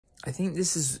I think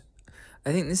this is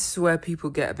where people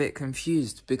get a bit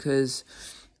confused, because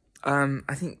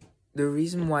I think the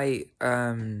reason why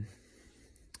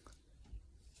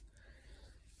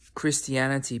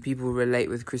Christianity, people relate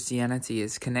with Christianity,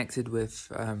 is connected with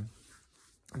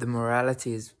the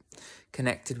morality is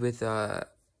connected with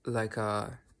like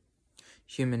our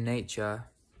human nature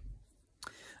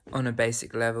on a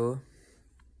basic level.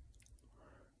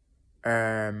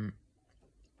 And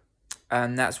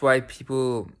that's why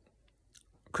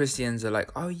Christians are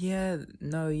like, oh yeah,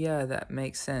 no, yeah, that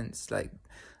makes sense. Like,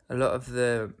 a lot of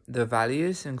the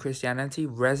values in Christianity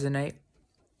resonate,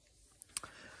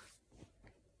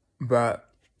 but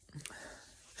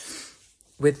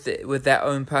with their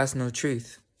own personal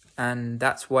truth. And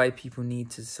that's why people need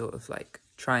to sort of like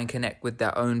try and connect with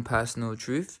their own personal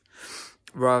truth,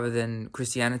 rather than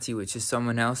Christianity, which is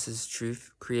someone else's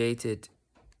truth created,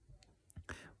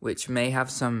 which may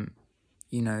have some,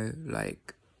 you know,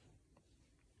 like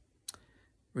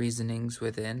reasonings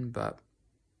within, but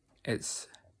it's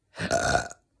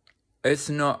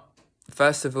not,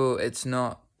 first of all, it's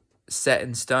not set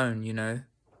in stone, you know.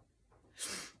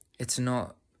 It's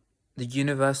not, the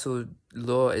universal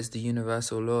law is the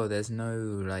universal law. There's no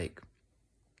like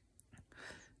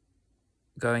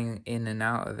going in and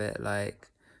out of it. Like,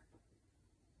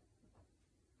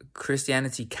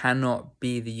 Christianity cannot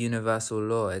be the universal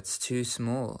law. It's too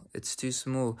small. It's too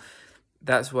small.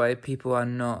 That's why people are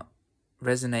not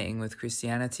resonating with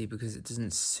Christianity, because it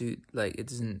doesn't suit, like, it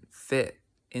doesn't fit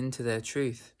into their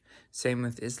truth. Same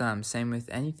with Islam, same with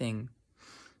anything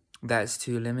that's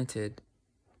too limited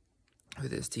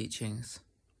with its teachings.